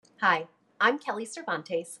Hi, I'm Kelly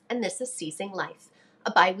Cervantes, and this is Seizing Life,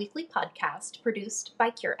 a bi-weekly podcast produced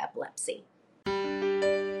by Cure Epilepsy.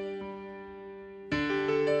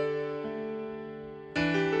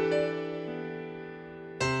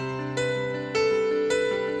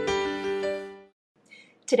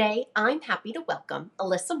 Today, I'm happy to welcome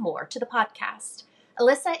Alyssa Moore to the podcast.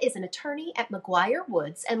 Alyssa is an attorney at McGuire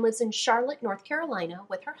Woods and lives in Charlotte, North Carolina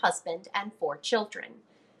with her husband and 4 children.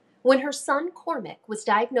 When her son Cormac was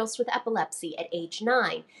diagnosed with epilepsy at age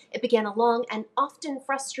 9, it began a long and often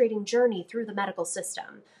frustrating journey through the medical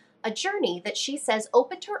system. A journey that she says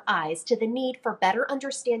opened her eyes to the need for better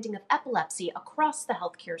understanding of epilepsy across the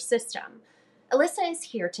healthcare system. Alyssa is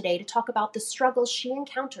here today to talk about the struggles she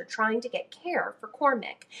encountered trying to get care for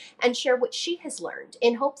Cormac and share what she has learned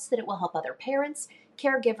in hopes that it will help other parents,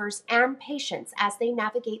 caregivers, and patients as they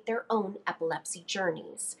navigate their own epilepsy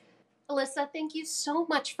journeys. Alyssa, thank you so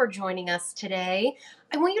much for joining us today.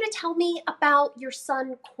 I want you to tell me about your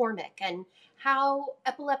son Cormac and how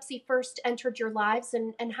epilepsy first entered your lives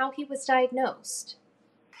and how he was diagnosed.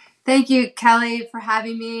 Thank you, Kelly, for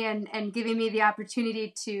having me and giving me the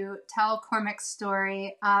opportunity to tell Cormac's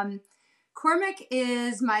story. Cormac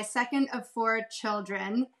is my second of 4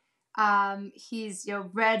 children. He's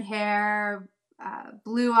red hair,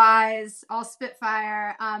 blue eyes, all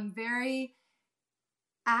Spitfire, very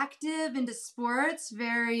active into sports,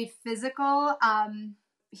 very physical.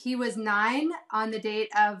 He was 9 on the date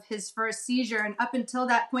of his first seizure, and up until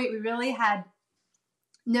that point, we really had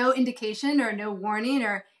no indication or no warning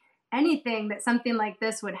or anything that something like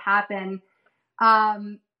this would happen.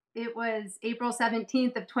 It was April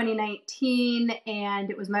 17th of 2019,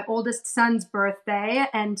 and it was my oldest son's birthday.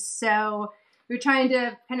 And so we were trying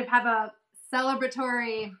to kind of have a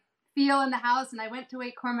celebratory feel in the house. And I went to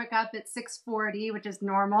wake Cormac up at 6:40, which is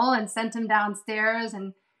normal, and sent him downstairs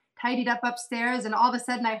and tidied up upstairs. And all of a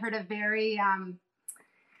sudden I heard a very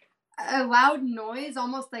a loud noise,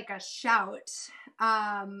 almost like a shout.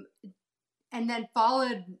 And then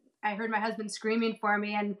I heard my husband screaming for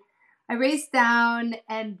me, and I raced down,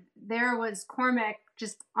 and there was Cormac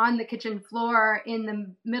just on the kitchen floor in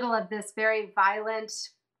the middle of this very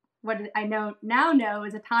violent, what I now know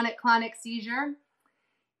is a tonic-clonic seizure.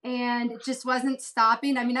 And it just wasn't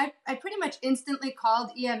stopping. I mean, I pretty much instantly called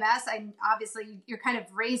EMS. Obviously, you're kind of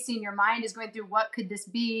racing. Your mind is going through, what could this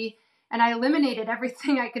be? And I eliminated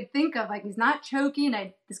everything I could think of. Like, he's not choking.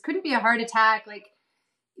 This couldn't be a heart attack.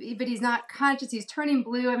 But he's not conscious. He's turning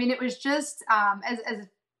blue. I mean, it was just, as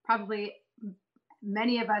probably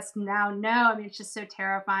many of us now know, I mean, it's just so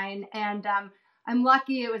terrifying. And I'm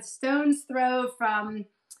lucky it was stone's throw from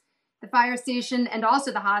the fire station and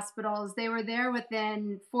also the hospitals. They were there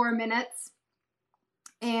within 4 minutes.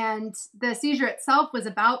 And the seizure itself was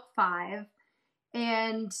about 5.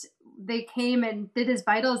 And they came and did his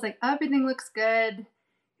vitals, like, oh, everything looks good.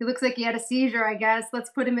 He looks like he had a seizure, I guess. Let's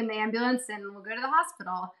put him in the ambulance and we'll go to the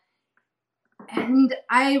hospital. And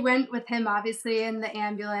I went with him, obviously, in the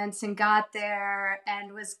ambulance and got there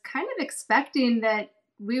and was kind of expecting that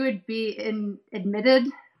we would be admitted.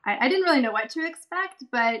 I didn't really know what to expect,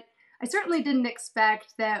 but I certainly didn't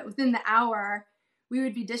expect that within the hour we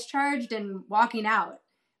would be discharged and walking out.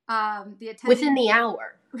 Within the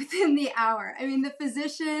hour? Within the hour. I mean, the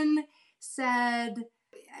physician said,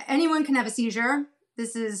 anyone can have a seizure.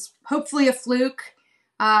 This is hopefully a fluke.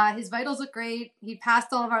 His vitals look great. He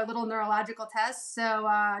passed all of our little neurological tests. So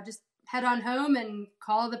just head on home and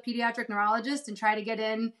call the pediatric neurologist and try to get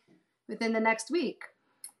in within the next week.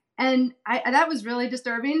 And that was really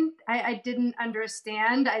disturbing. I didn't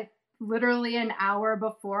understand. I literally an hour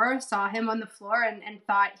before saw him on the floor and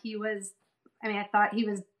thought I thought he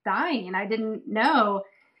was dying, and I didn't know.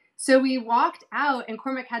 So we walked out, and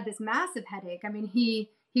Cormac had this massive headache. I mean, he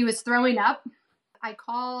was throwing up. I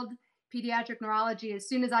called pediatric neurology as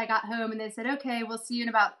soon as I got home, and they said, okay, we'll see you in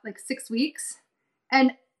about 6 weeks.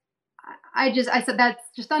 And I said, that's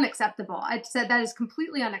just unacceptable. I said, that is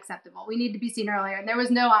completely unacceptable. We need to be seen earlier. And there was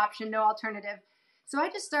no option, no alternative. So I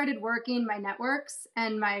just started working my networks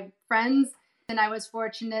and my friends. And I was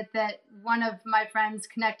fortunate that one of my friends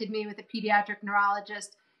connected me with a pediatric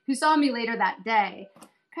neurologist who saw me later that day.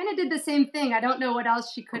 Kind of did the same thing. I don't know what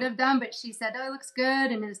else she could have done, but she said, oh, it looks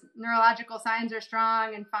good, and his neurological signs are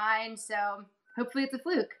strong and fine, so hopefully it's a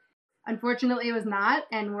fluke. Unfortunately, it was not,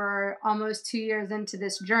 and we're almost 2 years into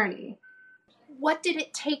this journey. What did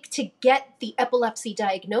it take to get the epilepsy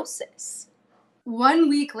diagnosis? 1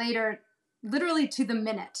 week later, literally to the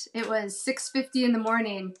minute, it was 6:50 in the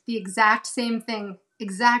morning, the exact same thing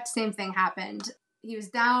happened. He was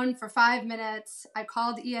down for 5 minutes. I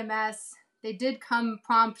called EMS. They did come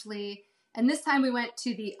promptly. And this time we went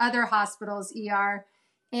to the other hospital's ER.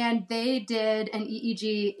 and they did an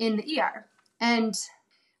EEG in the ER. And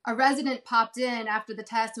a resident popped in after the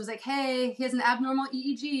test, was like, hey, he has an abnormal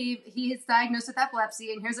EEG. He is diagnosed with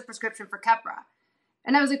epilepsy, and here's a prescription for Keppra.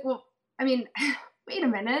 And I was like, well, I mean, wait a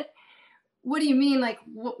minute. What do you mean? Like,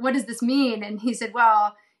 what does this mean? And he said,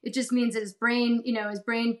 well, it just means that his brain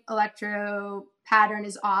electro pattern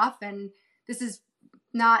is off, and this is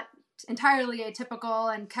not entirely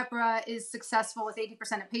atypical, and Keppra is successful with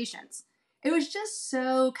 80% of patients. It was just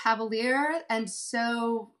so cavalier and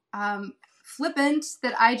so flippant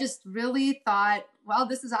that I just really thought, well,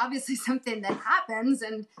 this is obviously something that happens,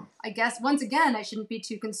 and I guess once again I shouldn't be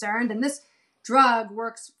too concerned, and this drug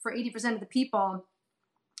works for 80% of the people,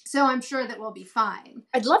 so I'm sure that we'll be fine.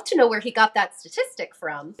 I'd love to know where he got that statistic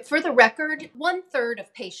from. For the record, 1/3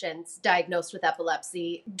 of patients diagnosed with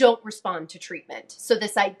epilepsy don't respond to treatment. So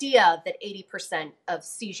this idea that 80% of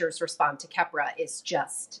seizures respond to Keppra is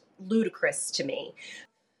just ludicrous to me.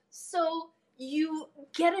 So you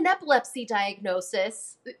get an epilepsy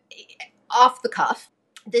diagnosis off the cuff,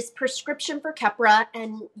 this prescription for Keppra,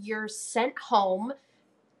 and you're sent home.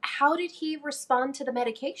 How did he respond to the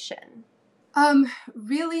medication?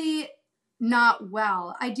 Really not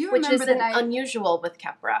well. I do Which remember isn't that unusual with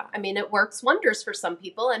Keppra. I mean, it works wonders for some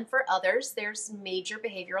people, and for others, there's major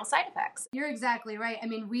behavioral side effects. You're exactly right. I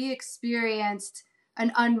mean, we experienced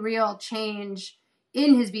an unreal change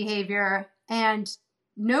in his behavior and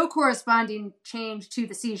no corresponding change to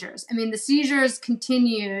the seizures. I mean, the seizures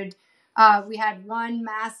continued. We had one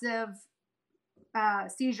massive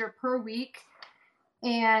seizure per week,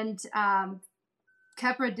 and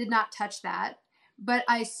Keppra did not touch that. But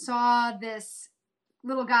I saw this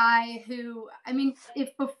little guy who, I mean,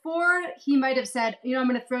 if before he might have said, I'm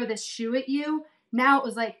going to throw this shoe at you, now it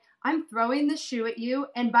was like, I'm throwing this shoe at you,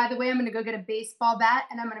 and by the way, I'm going to go get a baseball bat,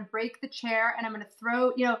 and I'm going to break the chair, and I'm going to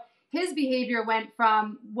throw, his behavior went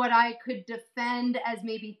from what I could defend as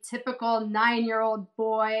maybe typical 9-year-old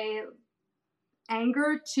boy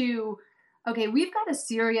anger to, okay, we've got a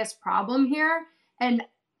serious problem here, and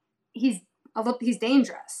he's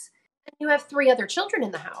dangerous. You have 3 other children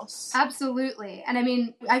in the house. Absolutely. And I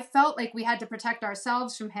mean, I felt like we had to protect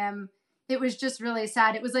ourselves from him. It was just really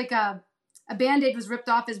sad. It was like a Band-Aid was ripped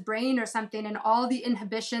off his brain or something, and all the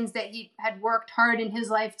inhibitions that he had worked hard in his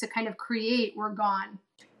life to kind of create were gone.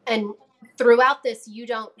 And throughout this, you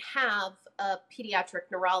don't have a pediatric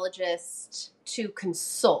neurologist to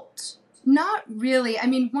consult. Not really. I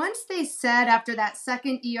mean, once they said after that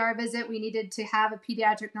second ER visit we needed to have a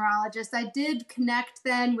pediatric neurologist, I did connect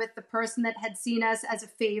then with the person that had seen us as a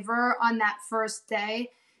favor on that first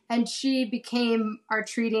day, and she became our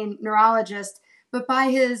treating neurologist. But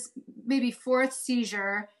by his maybe 4th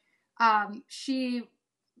seizure, she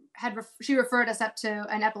referred us up to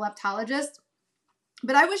an epileptologist.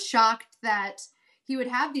 But I was shocked that he would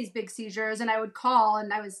have these big seizures, and I would call,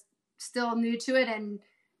 and I was still new to it. And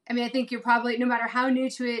I mean, I think you're probably, no matter how new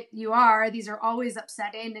to it you are, these are always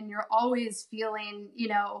upsetting, and you're always feeling,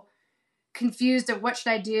 confused of what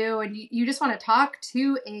should I do, and you just want to talk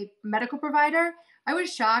to a medical provider. I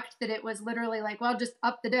was shocked that it was literally like, well, just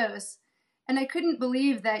up the dose. And I couldn't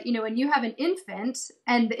believe that, when you have an infant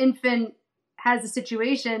and the infant has a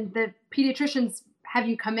situation, the pediatricians have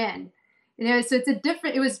you come in. So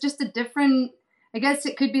it was just a different, I guess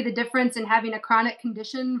it could be the difference in having a chronic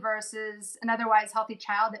condition versus an otherwise healthy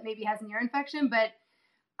child that maybe has an ear infection. But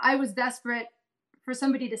I was desperate for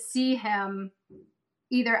somebody to see him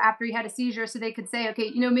either after he had a seizure so they could say,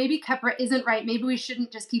 okay, maybe Keppra isn't right. Maybe we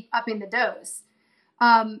shouldn't just keep upping the dose.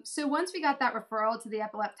 So once we got that referral to the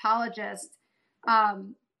epileptologist,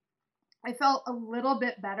 I felt a little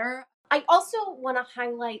bit better. I also want to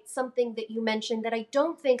highlight something that you mentioned that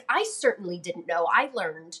I certainly didn't know. I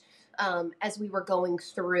learned as we were going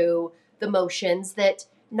through the motions that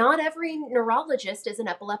not every neurologist is an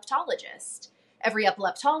epileptologist. Every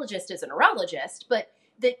epileptologist is a neurologist, but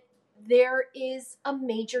that there is a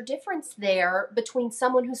major difference there between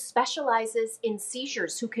someone who specializes in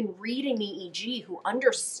seizures, who can read an EEG, who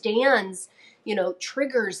understands,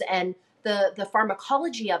 triggers and the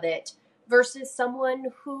pharmacology of it, versus someone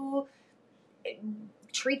who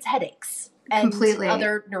treats headaches and Completely.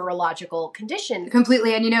 Other neurological conditions.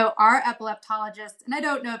 Completely. And, our epileptologist, and I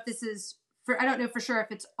don't know for sure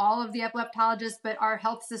if it's all of the epileptologists, but our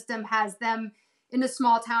health system has them in a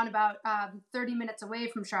small town about 30 minutes away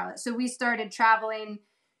from Charlotte. So we started traveling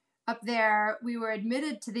up there. We were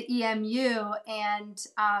admitted to the EMU, and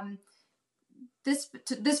this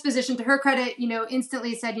physician, to her credit,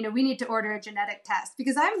 instantly said, we need to order a genetic test,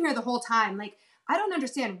 because I'm here the whole time. Like, I don't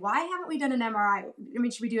understand, why haven't we done an MRI? I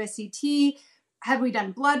mean, should we do a CT? Have we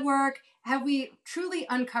done blood work? have we truly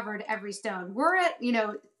uncovered every stone? We're at,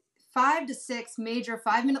 5 to 6 major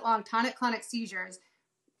 5-minute long tonic-clonic seizures.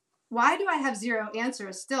 Why do I have zero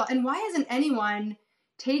answers still? And why isn't anyone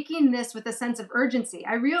taking this with a sense of urgency?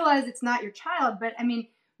 I realize it's not your child, but I mean,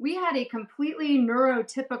 we had a completely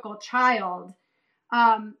neurotypical child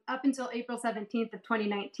up until April 17th of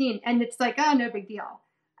 2019. And it's like, oh, no big deal.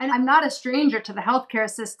 And I'm not a stranger to the healthcare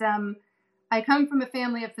system. I come from a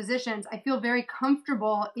family of physicians. I feel very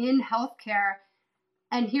comfortable in healthcare.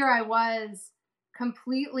 And here I was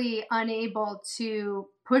completely unable to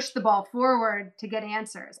push the ball forward to get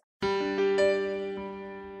answers.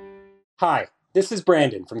 Hi, this is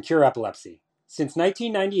Brandon from Cure Epilepsy. Since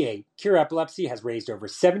 1998, Cure Epilepsy has raised over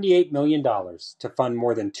 $78 million to fund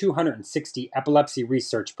more than 260 epilepsy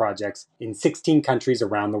research projects in 16 countries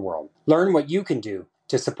around the world. Learn what you can do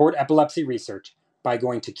to support epilepsy research by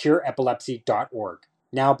going to cureepilepsy.org.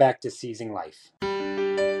 Now back to Seizing Life.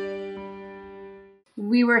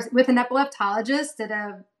 We were with an epileptologist at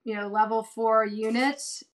a level 4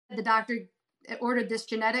 unit. The doctor ordered this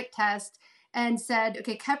genetic test and said,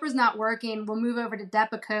 okay, Kepra's not working. We'll move over to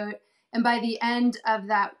Depakote. And by the end of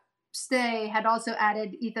that stay, had also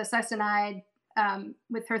added ethosexanide,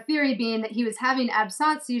 with her theory being that he was having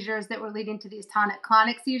absence seizures that were leading to these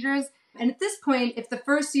tonic-clonic seizures. And at this point, if the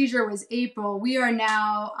first seizure was April, we are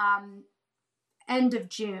now end of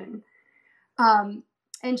June.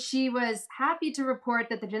 And she was happy to report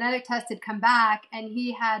that the genetic test had come back and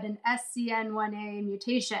he had an SCN1A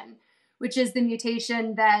mutation, which is the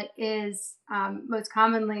mutation that is most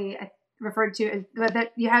commonly referred to as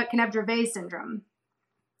that can have Dravet syndrome.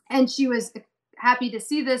 And she was happy to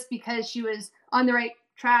see this because she was on the right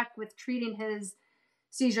track with treating his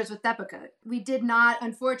seizures with Depakote. We did not,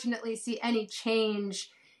 unfortunately, see any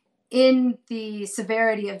change in the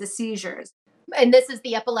severity of the seizures. And this is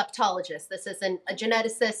the epileptologist. This isn't a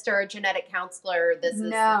geneticist or a genetic counselor.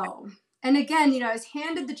 No. And again, I was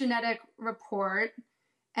handed the genetic report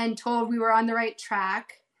and told we were on the right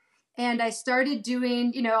track. And I started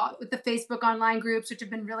doing, with the Facebook online groups, which have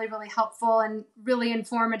been really, really helpful and really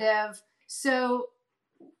informative. So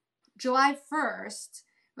July 1st,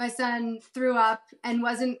 my son threw up and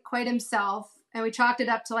wasn't quite himself. And we chalked it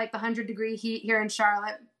up to like the 100-degree heat here in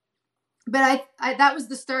Charlotte. But I that was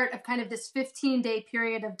the start of kind of this 15-day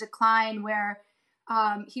period of decline where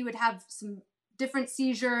he would have some different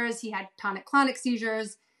seizures. He had tonic-clonic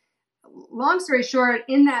seizures. Long story short,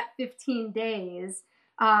 in that 15 days,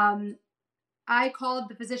 I called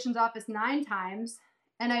the physician's office 9 times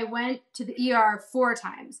and I went to the ER 4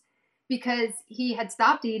 times because he had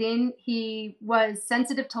stopped eating. He was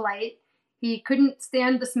sensitive to light. He couldn't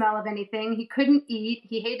stand the smell of anything. He couldn't eat.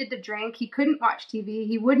 He hated to drink. He couldn't watch TV.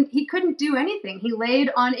 He couldn't do anything. He laid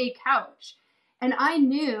on a couch. And I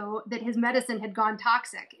knew that his medicine had gone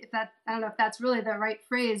toxic. I don't know if that's really the right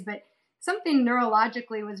phrase, but something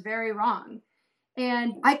neurologically was very wrong.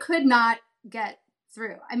 And I could not get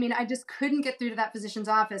through. I mean, I just couldn't get through to that physician's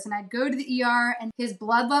office. And I'd go to the ER and his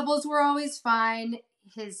blood levels were always fine.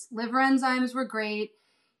 His liver enzymes were great.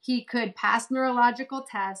 He could pass neurological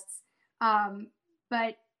tests.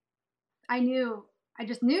 But I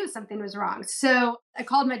just knew something was wrong. So I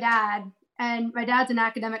called my dad, and my dad's an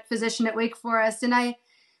academic physician at Wake Forest. And I'm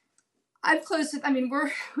close with,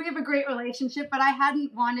 we have a great relationship, but I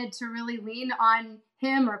hadn't wanted to really lean on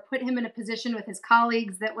him or put him in a position with his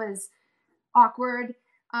colleagues that was awkward.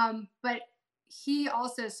 But he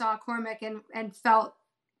also saw Cormac and felt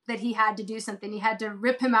that he had to do something. He had to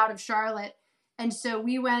rip him out of Charlotte. And so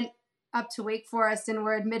we went up to Wake Forest and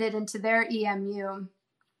were admitted into their EMU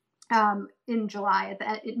in July,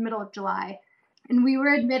 at the middle of July. And we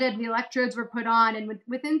were admitted, the electrodes were put on, and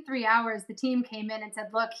within 3 hours, the team came in and said,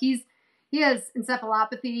 look, he has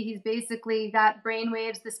encephalopathy. He's basically got brain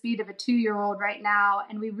waves the speed of a 2-year-old right now,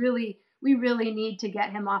 and we really need to get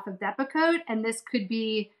him off of Depakote, and this could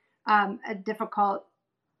be a difficult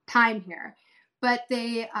time here. But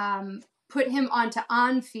they put him onto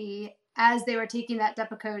Onfi as they were taking that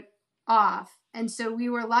Depakote off. And so we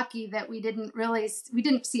were lucky that we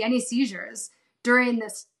didn't see any seizures during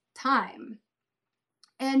this time.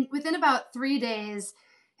 And within about 3 days,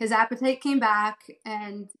 his appetite came back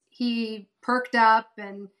and he perked up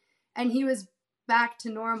and he was back to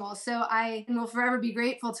normal. So I will forever be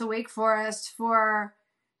grateful to Wake Forest for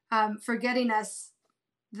getting us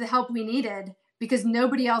the help we needed because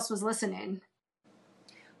nobody else was listening.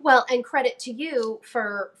 Well, and credit to you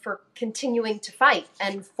for continuing to fight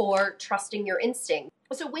and for trusting your instinct.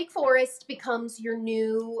 So Wake Forest becomes your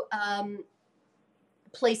new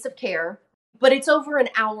place of care, but it's over an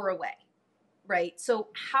hour away, right? So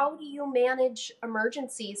how do you manage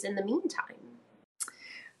emergencies in the meantime?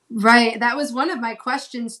 Right. That was one of my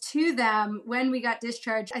questions to them when we got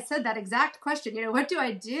discharged. I said that exact question, what do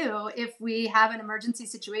I do if we have an emergency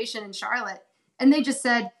situation in Charlotte? And they just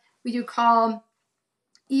said, well, you call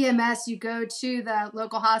EMS, you go to the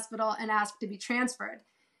local hospital and ask to be transferred.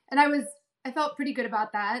 And I felt pretty good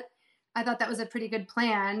about that. I thought that was a pretty good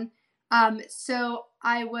plan. So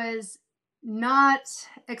I was not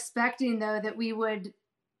expecting, though, that we would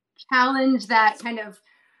challenge that kind of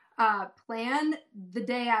plan the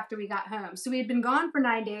day after we got home. So we had been gone for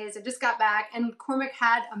 9 days. I just got back, and Cormac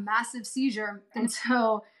had a massive seizure. And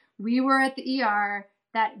so we were at the ER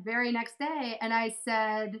that very next day. And I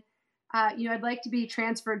said, I'd like to be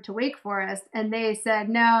transferred to Wake Forest. And they said,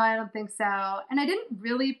 no, I don't think so. And I didn't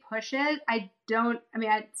really push it.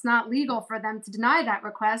 It's not legal for them to deny that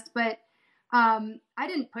request, but I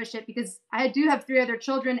didn't push it because I do have 3 other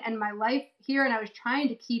children and my life here, and I was trying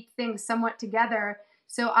to keep things somewhat together.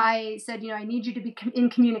 So I said, I need you to be in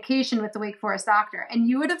communication with the Wake Forest doctor. And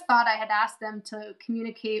you would have thought I had asked them to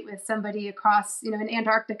communicate with somebody across, in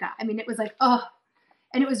Antarctica. It was like, oh,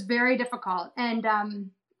 and it was very difficult. And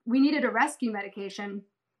we needed a rescue medication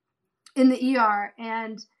in the ER.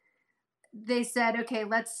 And they said, okay,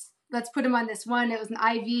 let's put him on this one. It was an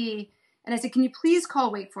IV. And I said, can you please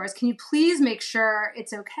call Wake Forest? Can you please make sure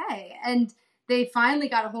it's okay? And they finally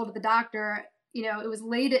got a hold of the doctor. It was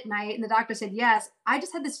late at night, and the doctor said, yes. I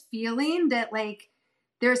just had this feeling that,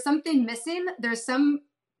 there's something missing. There's some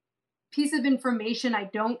piece of information I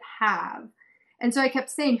don't have. And so I kept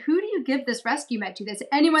saying, who do you give this rescue med to? They said,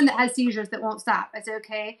 anyone that has seizures that won't stop. I said,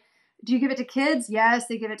 okay. Do you give it to kids? Yes,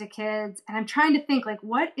 they give it to kids. And I'm trying to think,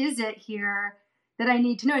 what is it here that I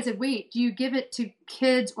need to know? I said, wait, do you give it to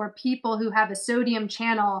kids or people who have a sodium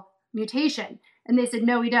channel mutation? And they said,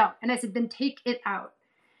 no, we don't. And I said, then take it out.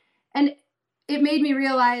 And it made me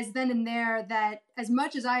realize then and there that as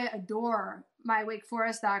much as I adore my Wake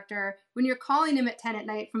Forest doctor, when you're calling him at 10 at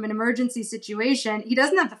night from an emergency situation, he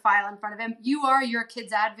doesn't have the file in front of him. You are your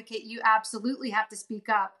kid's advocate. You absolutely have to speak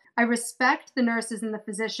up. I respect the nurses and the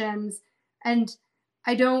physicians, and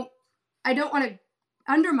I don't want to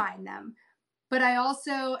undermine them, but I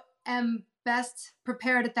also am best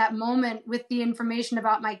prepared at that moment with the information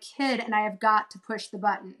about my kid, and I have got to push the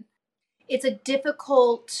button. It's a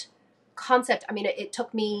difficult concept. It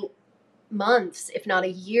took me months, if not a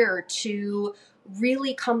year, to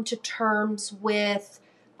really come to terms with,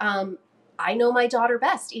 I know my daughter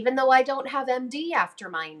best. Even though I don't have MD after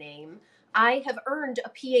my name, I have earned a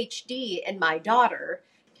PhD in my daughter.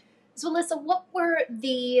 So Alyssa, what were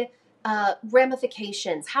the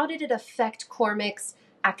ramifications? How did it affect Cormac's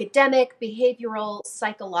academic, behavioral,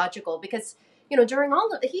 psychological? Because, during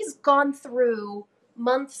all of it, he's gone through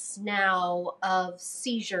months now of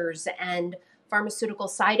seizures and pharmaceutical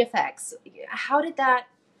side effects. How did that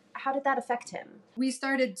affect him? We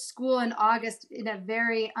started school in August in a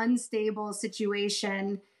very unstable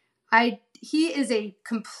situation. He is a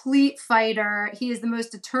complete fighter. He is the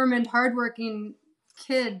most determined, hardworking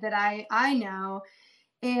kid that I know.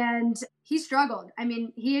 And he struggled.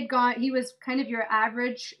 He was kind of your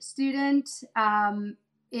average student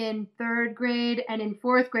in 3rd grade, and in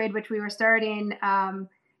 4th grade, which we were starting,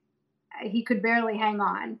 he could barely hang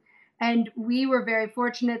on. And we were very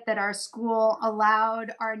fortunate that our school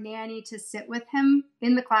allowed our nanny to sit with him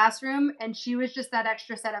in the classroom, and she was just that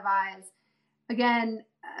extra set of eyes. Again,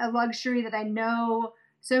 a luxury that I know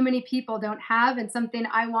so many people don't have, and something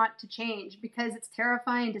I want to change, because it's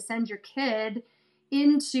terrifying to send your kid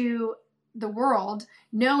into the world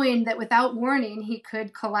knowing that without warning he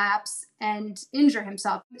could collapse and injure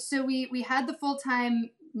himself. So we had the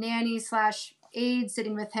full-time nanny / aide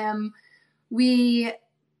sitting with him. We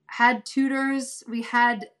had tutors. We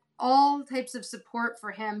had all types of support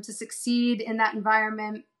for him to succeed in that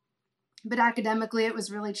environment. But academically, it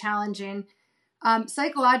was really challenging.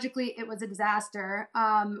 Psychologically, it was a disaster.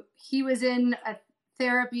 He was in a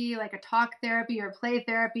therapy, like a talk therapy or play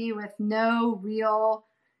therapy, with no real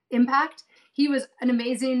impact. He was an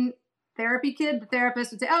amazing therapy kid. The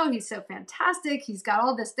therapist would say, oh, he's so fantastic. He's got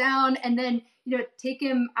all this down. And then, take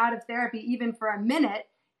him out of therapy even for a minute,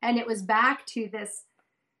 and it was back to this,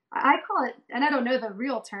 I call it, and I don't know the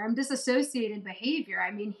real term, disassociated behavior.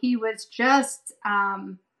 He was just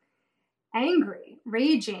angry,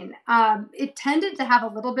 raging. It tended to have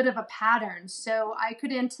a little bit of a pattern. So I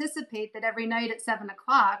could anticipate that every night at 7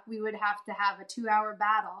 o'clock, we would have to have a 2-hour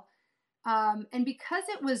battle. And because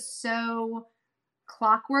it was so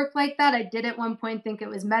clockwork like that, I did at one point think it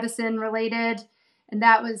was medicine related. And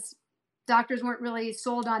doctors weren't really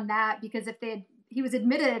sold on that, because he was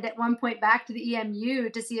admitted at one point back to the EMU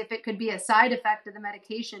to see if it could be a side effect of the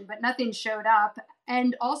medication, but nothing showed up.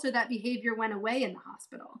 And also that behavior went away in the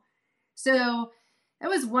hospital. So that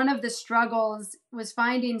was one of the struggles, was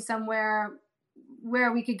finding somewhere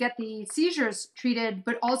where we could get the seizures treated,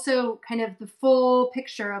 but also kind of the full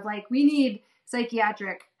picture of like, we need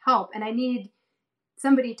psychiatric help and I need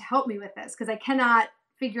somebody to help me with this because I cannot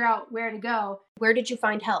figure out where to go. Where did you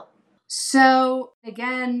find help? So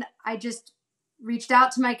again, I just reached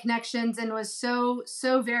out to my connections and was so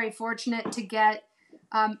very fortunate to get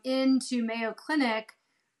into Mayo Clinic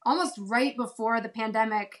almost right before the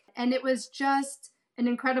pandemic. And it was just an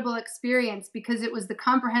incredible experience because it was the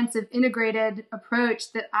comprehensive integrated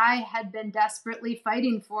approach that I had been desperately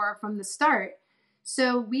fighting for from the start.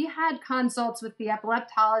 So we had consults with the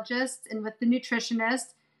epileptologist and with the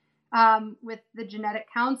nutritionist, with the genetic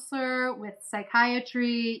counselor, with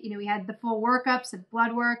psychiatry. We had the full workups of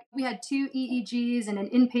blood work. We had 2 EEGs and an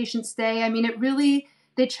inpatient stay. I mean,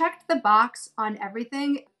 they checked the box on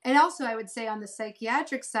everything. And also, I would say on the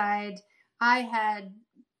psychiatric side, I had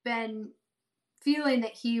been feeling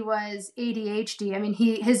that he was ADHD. I mean,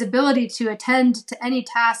 his ability to attend to any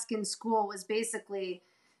task in school was basically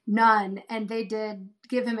none. And they did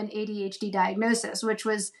give him an ADHD diagnosis, which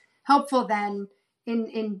was helpful then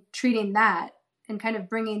in treating that and kind of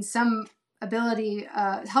bringing some ability,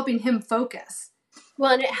 helping him focus.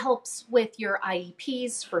 Well, and it helps with your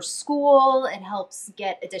IEPs for school. It helps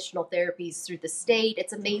get additional therapies through the state.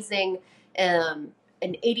 It's amazing.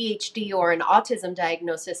 An ADHD or an autism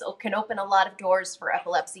diagnosis can open a lot of doors for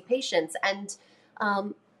epilepsy patients, and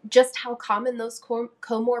just how common those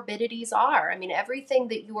comorbidities are. I mean, everything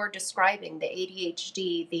that you are describing, the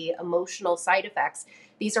ADHD, the emotional side effects,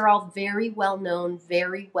 these are all very well known,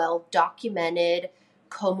 very well documented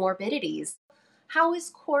comorbidities. How is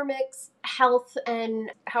Cormac's health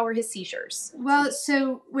and how are his seizures? Well,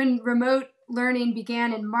 so when remote learning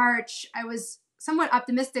began in March, I was somewhat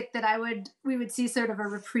optimistic that we would see sort of a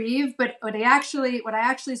reprieve, but what I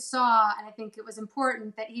actually saw, and I think it was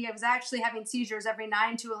important, that he was actually having seizures every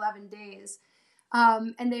 9 to 11 days.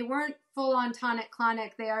 And they weren't full on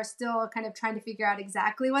tonic-clonic. They are still kind of trying to figure out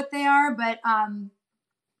exactly what they are, but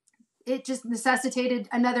it just necessitated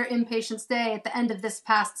another inpatient stay at the end of this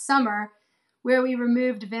past summer, where we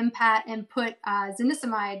removed Vimpat and put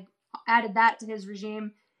zonisamide, added that to his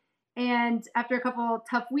regime. And after a couple of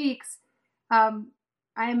tough weeks, I'm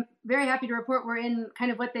very happy to report we're in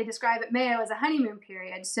kind of what they describe at Mayo as a honeymoon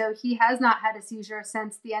period. So he has not had a seizure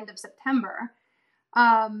since the end of September.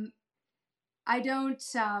 I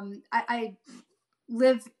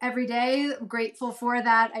live every day, grateful for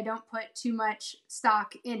that. I don't put too much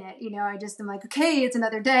stock in it. I just am like, okay, it's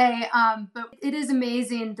another day. But it is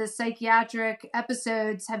amazing. The psychiatric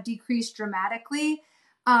episodes have decreased dramatically.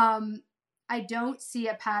 I don't see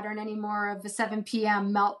a pattern anymore of the 7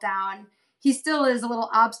 p.m. meltdown. He still is a little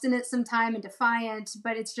obstinate sometimes and defiant,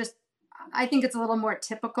 but it's just, I think it's a little more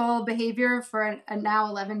typical behavior for a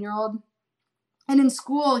now 11-year-old. And in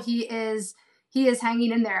school, he is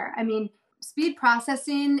hanging in there. I mean, speed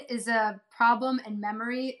processing is a problem and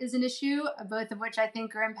memory is an issue, both of which I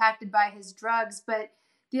think are impacted by his drugs. But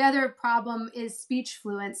the other problem is speech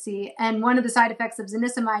fluency. And one of the side effects of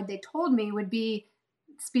zonisamide, they told me, would be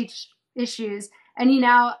speech issues. And he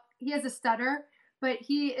has a stutter, but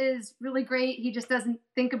he is really great. He just doesn't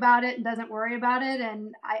think about it and doesn't worry about it.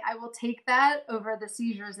 And I will take that over the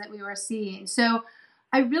seizures that we were seeing. So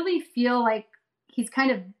I really feel like he's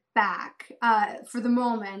kind of back for the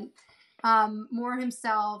moment, more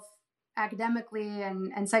himself academically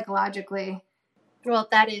and psychologically. Well,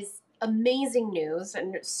 that is amazing news,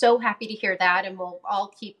 and so happy to hear that. And we'll all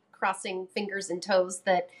keep crossing fingers and toes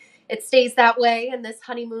that it stays that way and this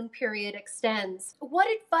honeymoon period extends. What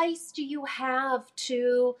advice do you have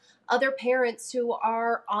to other parents who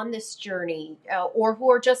are on this journey or who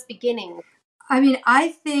are just beginning? I mean, I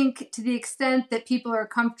think to the extent that people are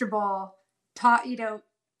comfortable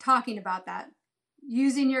talking about that,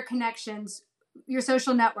 using your connections, your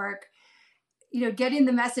social network, getting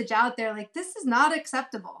the message out there, like, this is not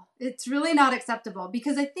acceptable. It's really not acceptable,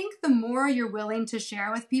 because I think the more you're willing to share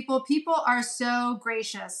with people are so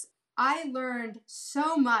gracious. I learned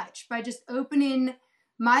so much by just opening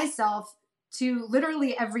myself to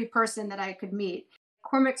literally every person that I could meet.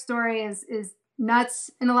 Cormac's story is nuts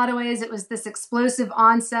in a lot of ways. It was this explosive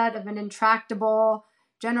onset of an intractable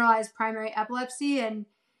generalized primary epilepsy, and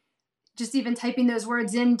just even typing those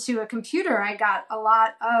words into a computer, I got a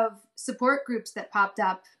lot of support groups that popped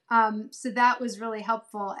up. So that was really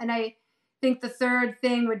helpful. And I think the third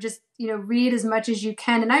thing would just, read as much as you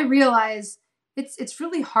can. And I realize it's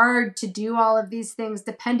really hard to do all of these things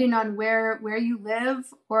depending on where you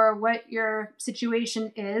live or what your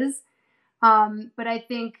situation is. But I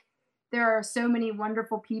think there are so many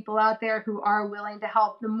wonderful people out there who are willing to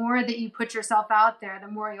help. The more that you put yourself out there,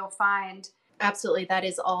 the more you'll find. Absolutely. That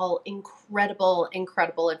is all incredible,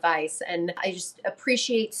 incredible advice. And I just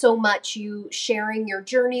appreciate so much you sharing your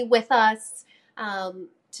journey with us,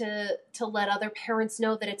 to let other parents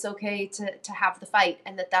know that it's okay to have the fight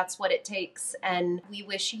and that that's what it takes. And we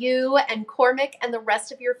wish you and Cormac and the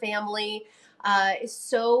rest of your family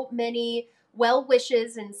so many well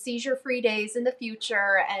wishes and seizure-free days in the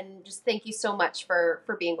future. And just thank you so much for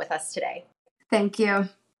being with us today. Thank you.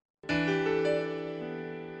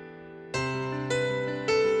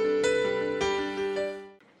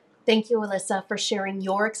 Thank you, Alyssa, for sharing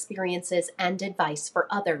your experiences and advice for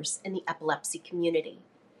others in the epilepsy community.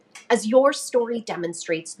 As your story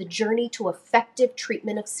demonstrates, the journey to effective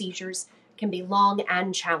treatment of seizures can be long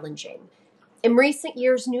and challenging. In recent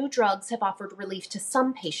years, new drugs have offered relief to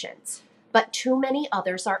some patients, but too many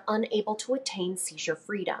others are unable to attain seizure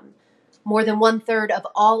freedom. More than 1/3 of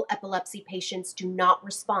all epilepsy patients do not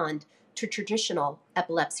respond to traditional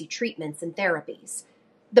epilepsy treatments and therapies.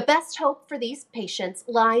 The best hope for these patients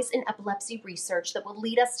lies in epilepsy research that will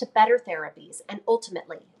lead us to better therapies and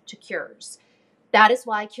ultimately to cures. That is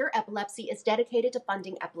why Cure Epilepsy is dedicated to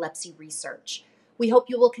funding epilepsy research. We hope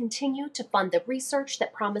you will continue to fund the research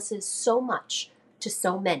that promises so much to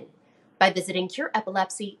so many by visiting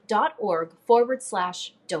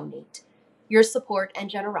cureepilepsy.org/donate. Your support and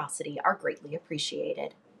generosity are greatly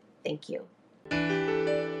appreciated. Thank you.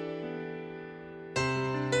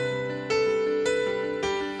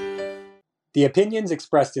 The opinions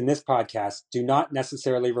expressed in this podcast do not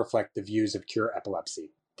necessarily reflect the views of Cure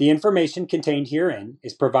Epilepsy. The information contained herein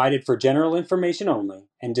is provided for general information only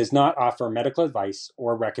and does not offer medical advice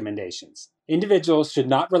or recommendations. Individuals should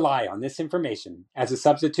not rely on this information as a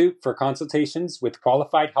substitute for consultations with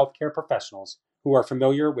qualified healthcare professionals who are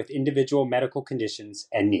familiar with individual medical conditions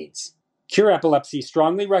and needs. Cure Epilepsy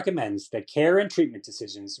strongly recommends that care and treatment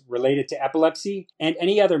decisions related to epilepsy and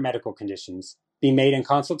any other medical conditions be made in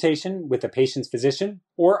consultation with the patient's physician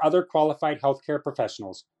or other qualified healthcare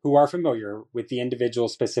professionals who are familiar with the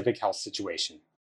individual's specific health situation.